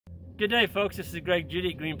Good day, folks. This is Greg Judy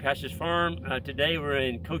at Green Pastures Farm. Today we're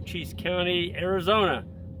in Cochise County, Arizona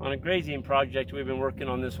on a grazing project we've been working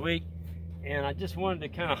on this week. And I just wanted to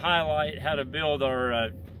kind of highlight how to build our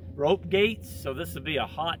rope gates. So this will be a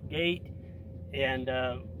hot gate, and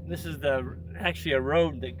this is actually a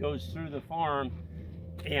road that goes through the farm.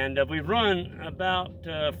 And we run about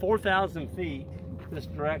 4,000 feet this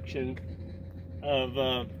direction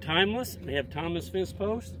of timeless. They have timeless fence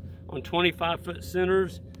posts on 25-foot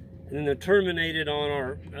centers, and then they're terminated on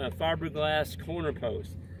our fiberglass corner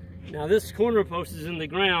post. Now this corner post is in the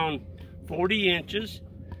ground 40 inches,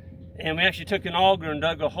 and we actually took an auger and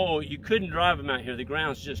dug a hole. You couldn't drive them out here, the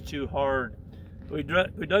ground's just too hard. We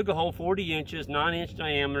dug a hole 40 inches, 9-inch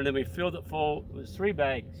diameter, then we filled it full with 3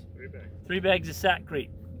 bags. 3 bags of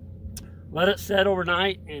sackcrete. Let it set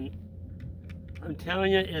overnight, and I'm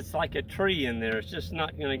telling you, it's like a tree in there. It's just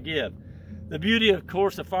not gonna give. The beauty, of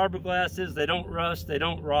course, of fiberglass is they don't rust, they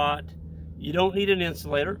don't rot. You don't need an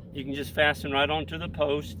insulator. You can just fasten right onto the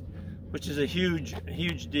post, which is a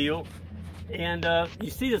huge deal. And you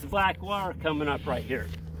see this black wire coming up right here.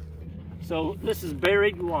 So this is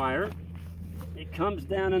buried wire. It comes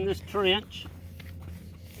down in this trench,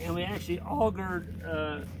 and we actually augered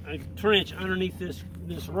a trench underneath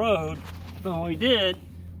this road. But when we did,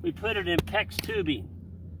 we put it in PEX tubing.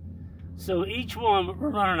 So each one, we're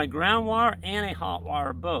running a ground wire and a hot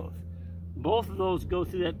wire both. Both of those go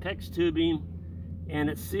through that PEX tubing, and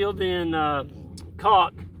it's sealed in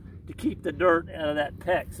caulk to keep the dirt out of that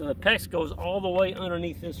PEX. So the PEX goes all the way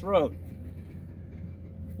underneath this road.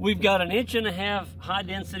 We've got an 1.5 inch high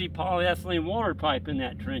density polyethylene water pipe in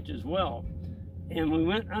that trench as well. And when we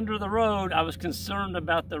went under the road, I was concerned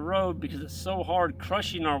about the road because it's so hard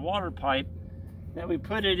crushing our water pipe that we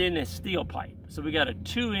put it in a steel pipe. So we got a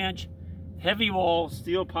 2-inch heavy wall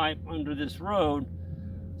steel pipe under this road,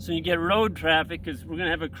 so you get road traffic, because we're going to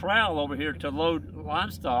have a corral over here to load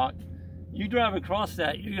livestock. You drive across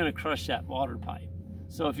that, you're going to crush that water pipe.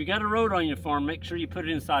 So if you got a road on your farm, make sure you put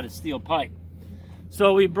it inside a steel pipe.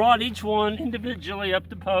 So we brought each one individually up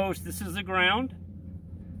the post. This is the ground.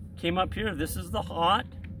 Came up here, this is the hot.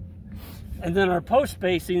 And then our post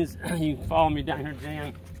spacings, you can follow me down here,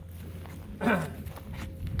 Jan.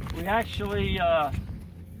 We actually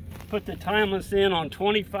put the timeless in on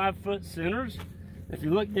 25-foot centers. If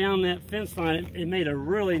you look down that fence line, it made a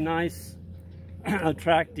really nice,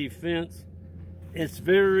 attractive fence. It's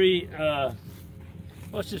very, well,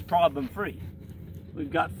 it's just problem-free. We've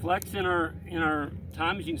got flex in our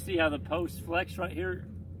times. You can see how the posts flex right here.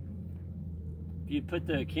 If you put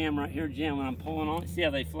the camera right here, Jan, when I'm pulling on it, see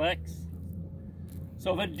how they flex?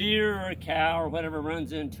 So if a deer or a cow or whatever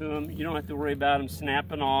runs into them, you don't have to worry about them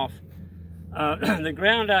snapping off. The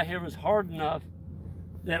ground out here was hard enough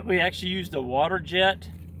that we actually used a water jet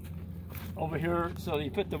over here. So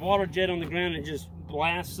you put the water jet on the ground and just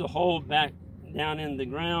blasts the hole back down in the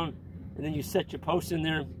ground, and then you set your post in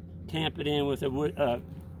there, tamp it in with a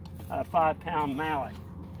 5-pound mallet.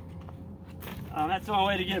 That's the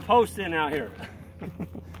only way to get a post in out here.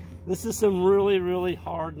 This is some really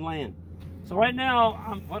hard land. So right now,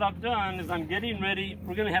 what I've done is I'm getting ready.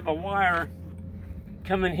 We're going to have a wire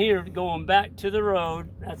coming here, going back to the road.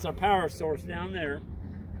 That's our power source down there.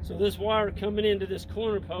 So this wire coming into this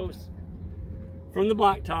corner post from the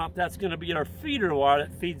blacktop, that's going to be our feeder wire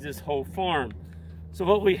that feeds this whole farm. So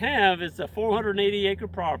what we have is a 480-acre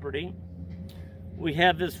property. We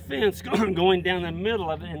have this fence going down the middle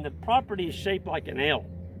of it, and the property is shaped like an L.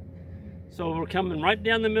 So we're coming right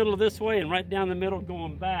down the middle this way and right down the middle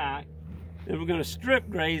going back. And we're going to strip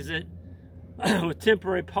graze it with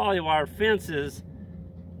temporary polywire fences,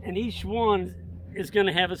 and each one is going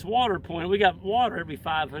to have its water point. We got water every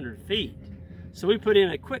 500 feet. So we put in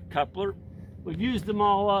a quick coupler. We've used them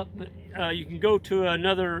all up, but you can go to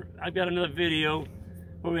another, I've got another video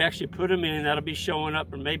where we actually put them in. That'll be showing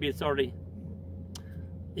up, or maybe it's already,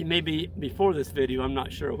 it may be before this video, I'm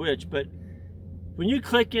not sure which, but when you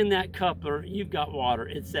click in that coupler, you've got water.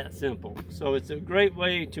 It's that simple. So it's a great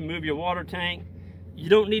way to move your water tank. You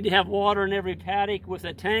don't need to have water in every paddock. With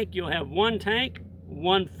a tank, you'll have one tank,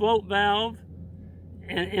 one float valve,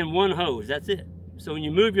 and one hose. That's it. So when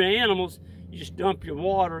you move your animals, you just dump your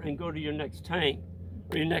water and go to your next tank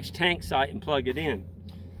or your next tank site and plug it in.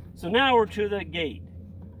 So now we're to the gate.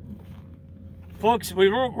 Folks,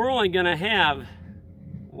 we're only going to have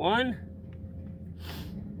 1,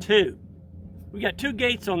 2. We got 2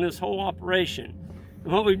 gates on this whole operation.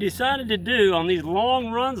 And what we've decided to do on these long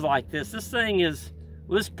runs like this thing is,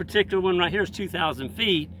 well, this particular one right here is 2,000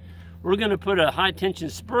 feet. We're going to put a high tension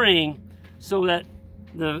spring so that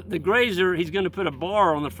the grazer, he's going to put a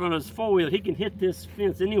bar on the front of his 4-wheel. He can hit this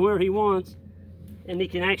fence anywhere he wants, and he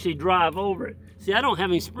can actually drive over it. See, I don't have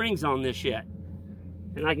any springs on this yet,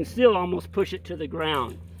 and I can still almost push it to the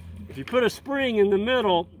ground. If you put a spring in the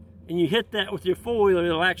middle and you hit that with your four-wheeler,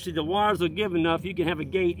 it'll actually, the wires will give enough, you can have a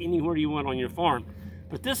gate anywhere you want on your farm.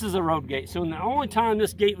 But this is a road gate, so the only time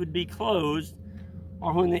this gate would be closed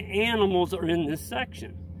are when the animals are in this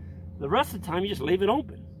section. The rest of the time, you just leave it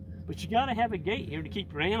open. But you gotta have a gate here to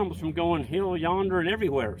keep your animals from going hill, yonder, and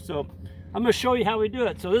everywhere. So I'm gonna show you how we do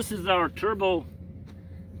it. So this is our turbo,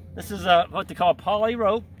 this is what they call poly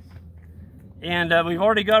rope. And we've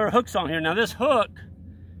already got our hooks on here. Now this hook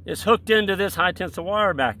is hooked into this high tensile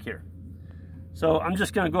wire back here. So I'm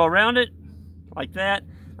just gonna go around it like that.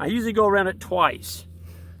 I usually go around it twice.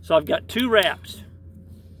 So I've got 2 wraps.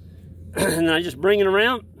 And then I just bring it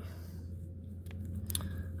around.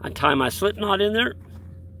 I tie my slip knot in there,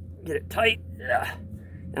 get it tight,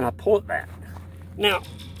 and I pull it back. Now,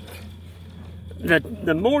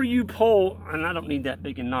 the more you pull, and I don't need that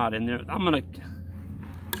big a knot in there, I'm gonna,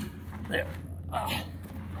 there.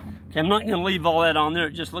 Okay, I'm not gonna leave all that on there,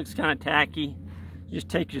 it just looks kind of tacky. Just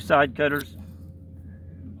take your side cutters,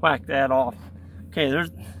 whack that off. Okay,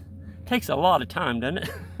 takes a lot of time, doesn't it?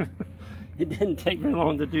 It didn't take very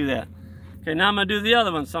long to do that. Okay, now I'm gonna do the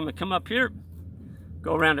other one. So I'm gonna come up here,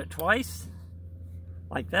 go around it twice,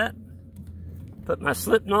 like that. Put my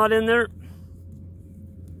slip knot in there.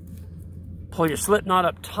 Pull your slip knot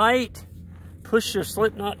up tight. Push your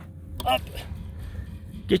slip knot up.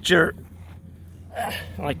 Get your,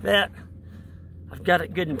 like that. I've got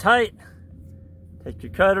it good and tight. Take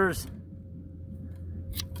your cutters.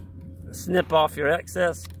 Snip off your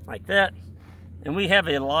excess, like that. And we have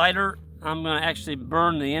a lighter. I'm gonna actually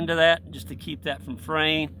burn the end of that just to keep that from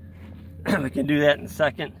fraying. We can do that in a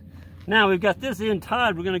second. Now we've got this end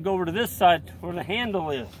tied. We're gonna go over to this side where the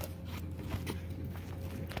handle is.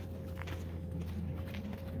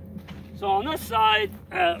 So on this side,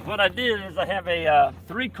 what I did is I have a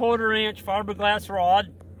 3/4 inch fiberglass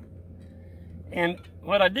rod. And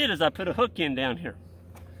what I did is I put a hook in down here.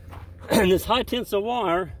 And this high tensile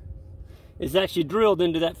wire is actually drilled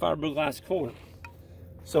into that fiberglass corner.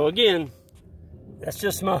 So again, that's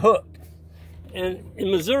just my hook. And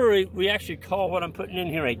in Missouri, we actually call what I'm putting in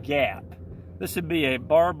here a gap. This would be a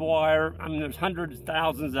barbed wire. I mean, there's hundreds,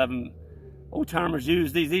 thousands of them. Old timers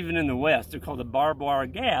use these even in the West. They're called a barbed wire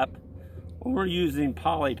gap. Or we're using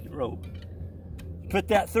poly rope. Put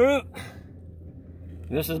that through.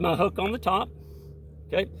 This is my hook on the top.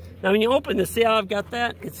 Okay. Now when you open this, see how I've got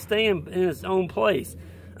that? It's staying in its own place.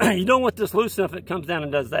 You don't want this loose enough it comes down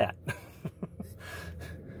and does that.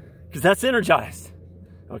 Because that's energized.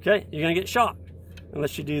 Okay, you're gonna get shocked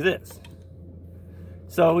unless you do this.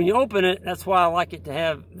 So when you open it, that's why I like it to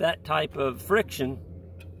have that type of friction.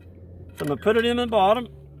 So I'm gonna put it in the bottom,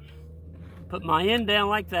 put my end down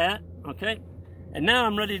like that, okay? And now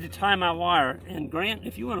I'm ready to tie my wire. And Grant,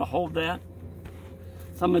 if you wanna hold that.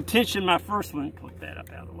 So I'm gonna tension my first one, put that up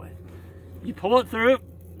out of the way. You pull it through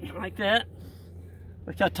like that.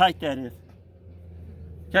 Look how tight that is.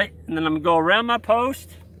 Okay, and then I'm gonna go around my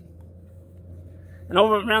post. And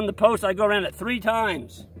over around the post, I go around it 3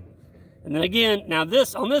 times. And then again, now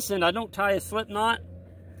this, on this end, I don't tie a slip knot.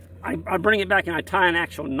 I bring it back and I tie an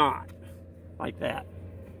actual knot, like that.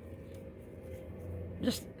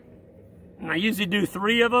 Just, and I usually do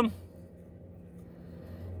 3 of them.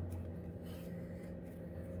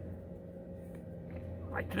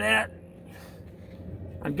 Like that.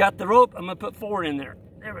 I've got the rope, I'm gonna put 4 in there.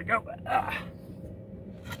 There we go.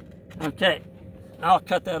 Okay. I'll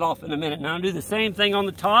cut that off in a minute. Now I'll do the same thing on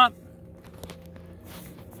the top.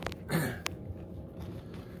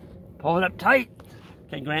 Pull it up tight.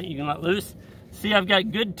 Okay, Grant, you can let loose. See, I've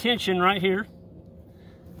got good tension right here.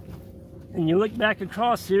 And you look back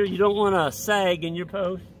across here, you don't want to sag in your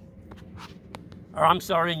post. Or I'm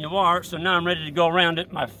sorry, in your wire. So now I'm ready to go around it.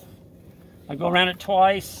 I go around it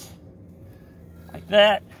twice, like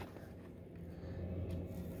that.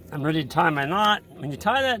 I'm ready to tie my knot. When you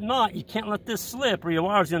tie that knot, you can't let this slip or your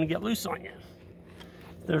wire's gonna get loose on you.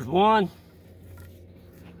 There's 1,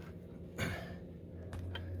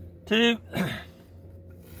 2,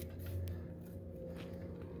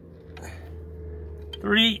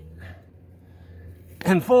 3,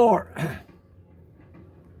 and 4.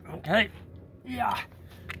 Okay, yeah.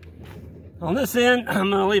 On this end,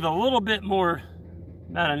 I'm gonna leave a little bit more,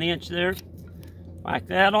 about 1 inch there. Whack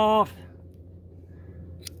that off.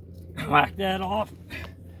 Whack that off.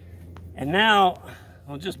 And now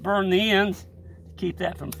I'll just burn the ends to keep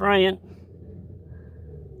that from fraying.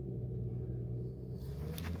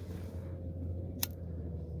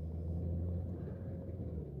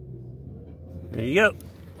 There you go.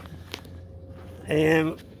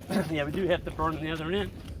 And Yeah, we do have to burn the other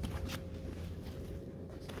end.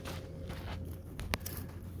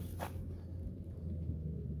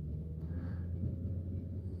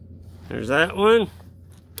 There's that one.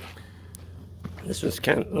 This one's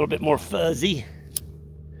kind of a little bit more fuzzy.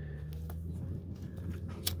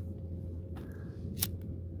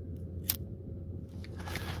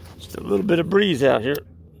 Just a little bit of breeze out here.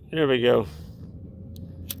 There we go.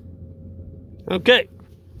 Okay.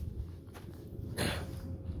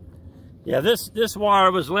 Yeah, this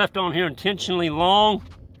wire was left on here intentionally long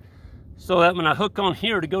so that when I hook on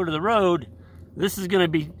here to go to the road, this is going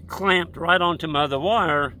to be clamped right onto my other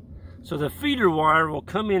wire. So the feeder wire will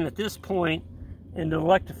come in at this point and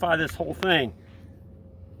electrify this whole thing.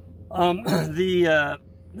 The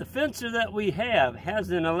fencer that we have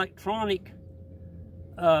has an electronic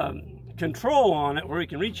control on it where you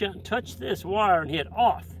can reach out and touch this wire and hit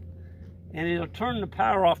off, and it'll turn the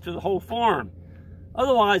power off to the whole farm.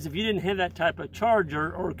 Otherwise, if you didn't have that type of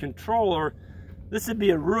charger or controller, this would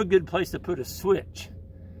be a real good place to put a switch.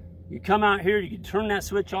 You come out here, you can turn that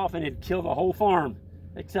switch off and it'd kill the whole farm,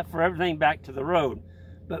 except for everything back to the road.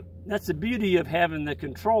 But that's the beauty of having the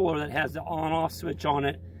controller that has the on-off switch on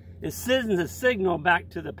it. It sends a signal back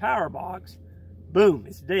to the power box. Boom,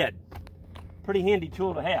 it's dead. Pretty handy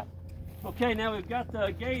tool to have. Okay, now we've got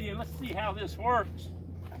the gate in. Let's see how this works.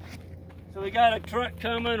 So we got a truck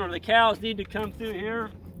coming, or the cows need to come through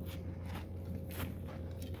here.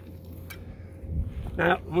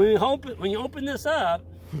 Now, when you open this up,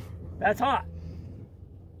 that's hot.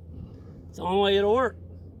 It's the only way it'll work.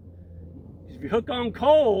 If you hook on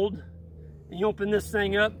cold and you open this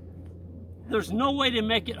thing up, there's no way to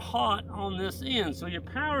make it hot on this end. So your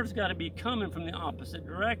power's got to be coming from the opposite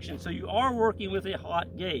direction. So you are working with a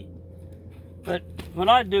hot gate. But what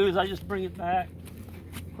I do is I just bring it back.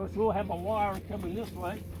 Of course, we'll have a wire coming this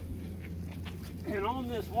way. And on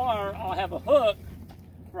this wire, I'll have a hook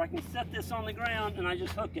where I can set this on the ground and I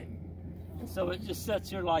just hook it. And so it just sits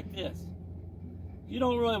here like this. You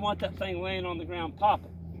don't really want that thing laying on the ground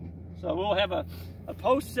popping. So we'll have a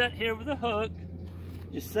post set here with a hook.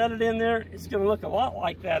 Just set it in there. It's going to look a lot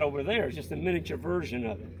like that over there. It's just a miniature version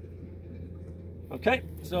of it. Okay,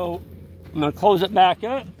 so I'm going to close it back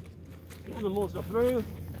up. Animals are through.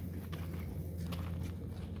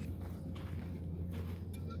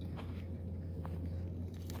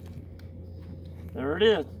 There it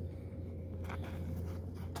is.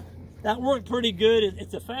 That worked pretty good.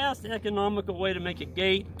 It's a fast, economical way to make a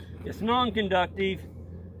gate. It's non-conductive.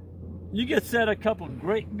 You could set a couple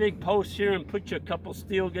great big posts here and put you a couple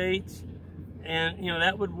steel gates, and you know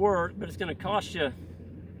that would work, but it's going to cost you,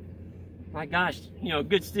 my gosh, you know,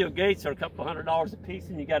 good steel gates are a couple $100 a piece,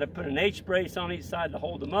 and you got to put an H-brace on each side to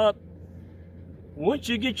hold them up. Once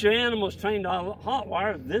you get your animals trained on hot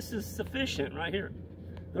wire, this is sufficient right here.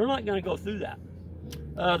 They're not going to go through that.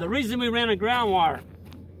 The reason we ran a ground wire,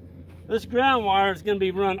 this ground wire is going to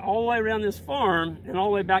be run all the way around this farm and all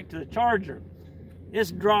the way back to the charger. It's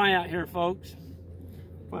dry out here, folks.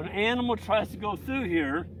 When an animal tries to go through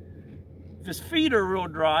here, if his feet are real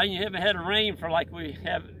dry, and you haven't had a rain for like we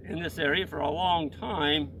have in this area for a long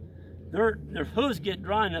time, their hooves get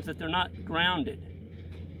dry enough that they're not grounded.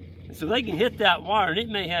 And so they can hit that wire, and it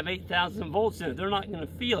may have 8,000 volts in it. They're not going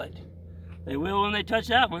to feel it. They will when they touch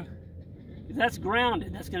that one. If that's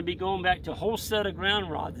grounded, that's going to be going back to a whole set of ground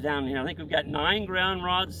rods down here. I think we've got 9 ground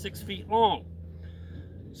rods, 6 feet long.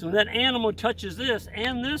 So when that animal touches this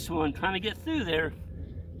and this one trying to get through there,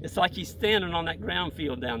 it's like he's standing on that ground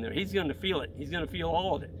field down there. He's going to feel it. He's going to feel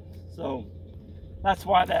all of it. So that's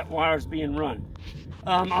why that wire is being run.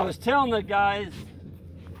 I was telling the guys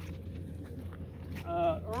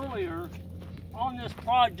earlier on this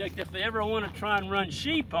project, if they ever want to try and run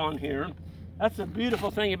sheep on here, that's the beautiful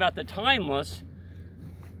thing about the timeless.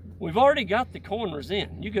 We've already got the corners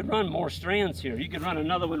in. You could run more strands here. You could run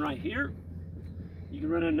another one right here. You can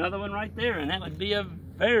run another one right there, and that would be a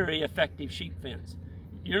very effective sheep fence.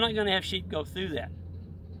 You're not going to have sheep go through that.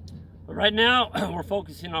 But right now, we're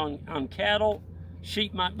focusing on cattle.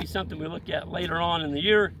 Sheep might be something we look at later on in the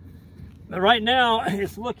year. But right now,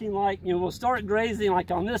 it's looking like, you know, we'll start grazing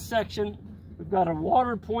like on this section. We've got a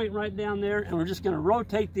water point right down there, and we're just going to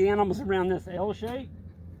rotate the animals around this L shape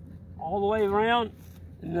all the way around.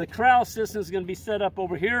 And the corral system is going to be set up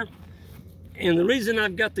over here. And the reason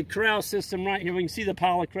I've got the corral system right here, we can see the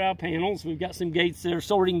pile of corral panels. We've got some gates there,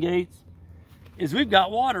 sorting gates, is we've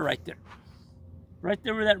got water right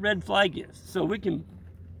there where that red flag is. So we can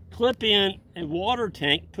clip in a water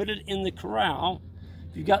tank, put it in the corral.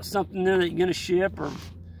 If you've got something there that you're going to ship or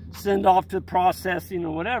send off to processing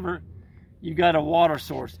or whatever, you've got a water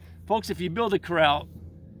source. Folks, if you build a corral,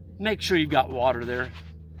 make sure you've got water there.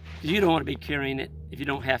 because you don't want to be carrying it if you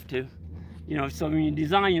don't have to. You know, so when you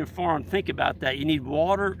design your farm, think about that. You need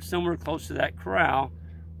water somewhere close to that corral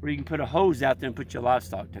where you can put a hose out there and put your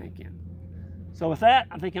livestock tank in. So with that,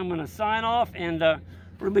 I think I'm going to sign off, and we're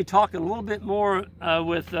going to be talking a little bit more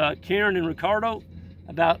with Karen and Ricardo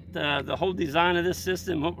about the whole design of this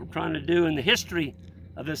system, what we're trying to do, and the history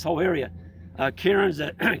of this whole area. Karen is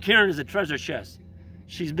a treasure chest.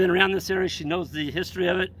 She's been around this area. She knows the history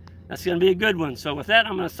of it. That's going to be a good one. So with that,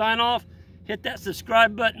 I'm going to sign off. Hit that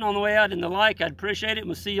subscribe button on the way out and the like. I'd appreciate it.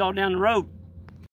 We'll see y'all down the road.